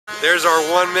There's our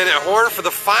 1 minute horn for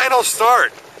the final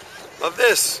start of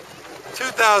this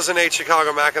 2008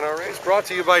 Chicago Mackinac race, brought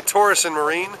to you by Torresen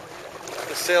Marine,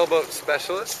 the sailboat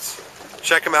specialists.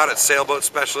 Check them out at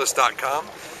sailboatspecialist.com.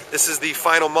 This is the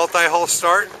final multi-hull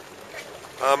start.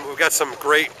 We've got some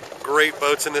great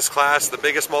boats in this class. The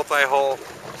biggest multi-hull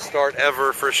start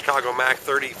ever for Chicago Mac,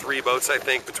 33 boats I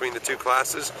think between the two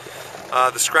classes.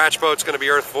 The scratch boat's going to be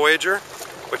Earth Voyager,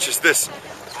 which is this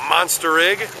monster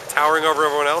rig towering over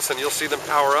everyone else, and you'll see them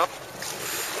power up.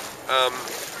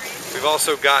 We've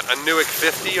also got a Newick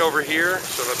 50 over here,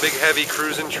 sort of a big heavy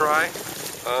cruising try,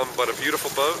 but a beautiful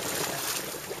boat.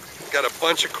 Got a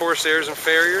bunch of Corsairs and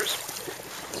Farriers.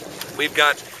 We've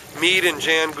got Meade and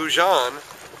Jan Goujon,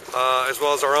 as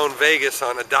well as our own Vegas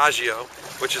on Adagio,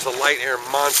 which is a light air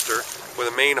monster with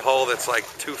a main hull that's like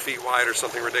 2 feet wide or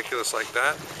something ridiculous like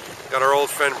that. Got our old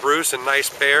friend Bruce, a nice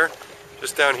pair,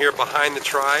 just down here behind the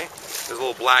try. There's a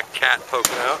little black cat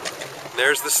poking out. And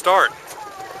there's the start.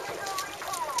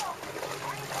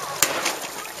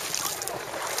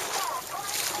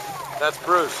 That's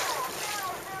Bruce.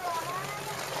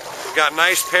 We've got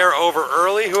nice pair over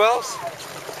early. Who else?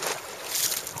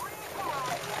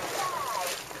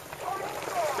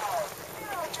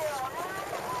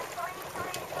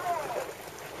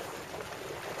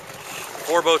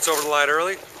 Four boats over the line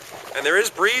early. And there is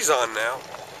breeze on now.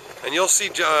 And you'll see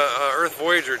Earth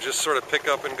Voyager just sort of pick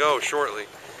up and go shortly.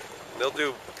 They'll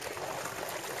do...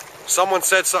 Someone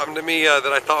said something to me that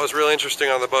I thought was really interesting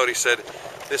on the boat. He said,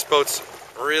 this boat's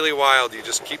really wild. You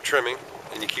just keep trimming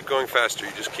and you keep going faster.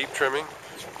 You just keep trimming,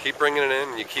 keep bringing it in,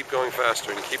 and you keep going faster,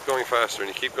 and you keep going faster, and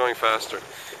you keep going faster.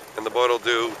 And the boat will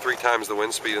do 3 times the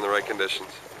wind speed in the right conditions.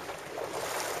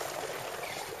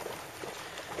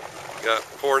 Got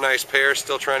 4 nice pairs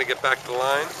still trying to get back to the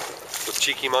line with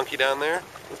Cheeky Monkey down there,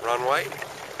 Ron White.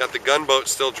 Got the gunboat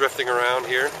still drifting around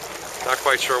here. Not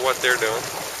quite sure what they're doing.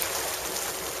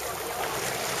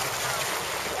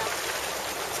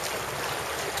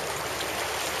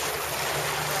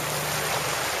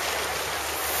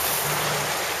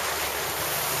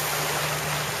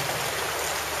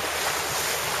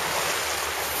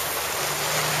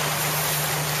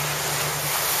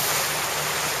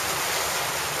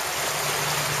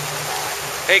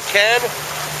 Hey Ken,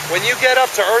 when you get up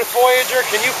to Earth Voyager,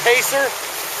 can you pace her?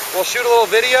 We'll shoot a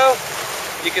little video.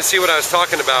 You can see what I was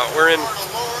talking about. We're in...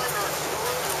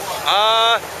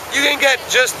 you can get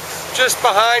just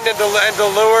behind and to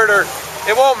leeward, or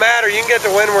it won't matter. You can get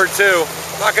to windward too.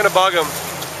 Not gonna bug them.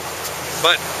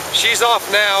 But she's off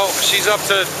now. She's up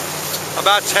to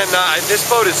about 10 knots. This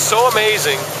boat is so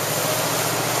amazing.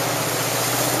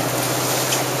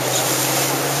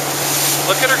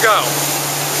 Look at her go.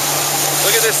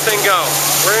 Look at this thing go.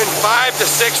 We're in 5 to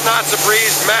 6 knots of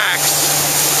breeze max.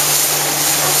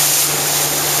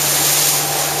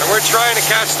 And we're trying to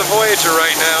catch the Voyager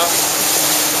right now.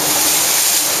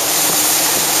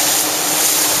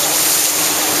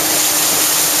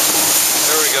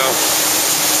 There we go.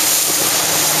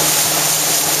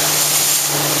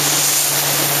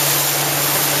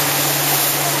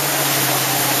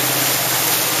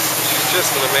 She's just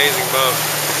an amazing boat.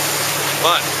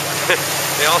 But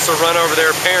they also run over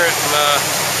their parent, and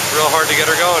real hard to get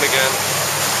her going again.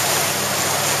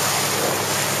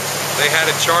 They had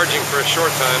it charging for a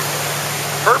short time.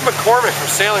 Herb McCormick from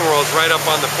Sailing World's right up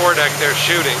on the foredeck there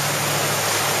shooting.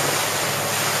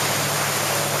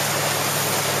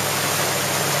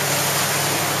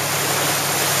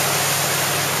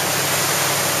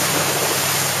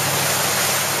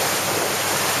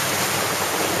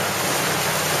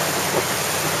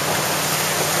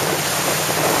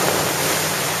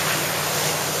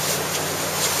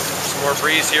 More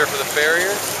breeze here for the Farrier.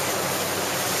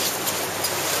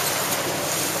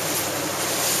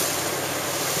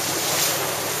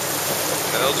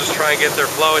 And they'll just try and get their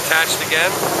flow attached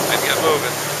again and get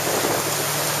moving.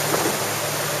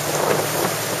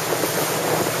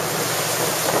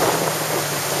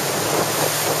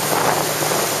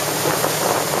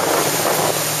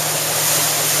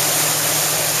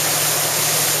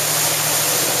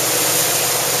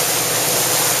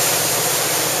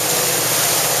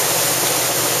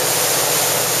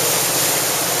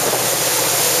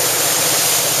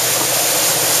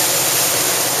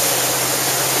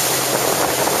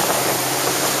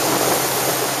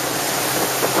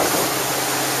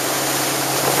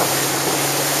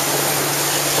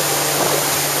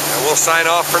 We'll sign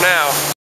off for now.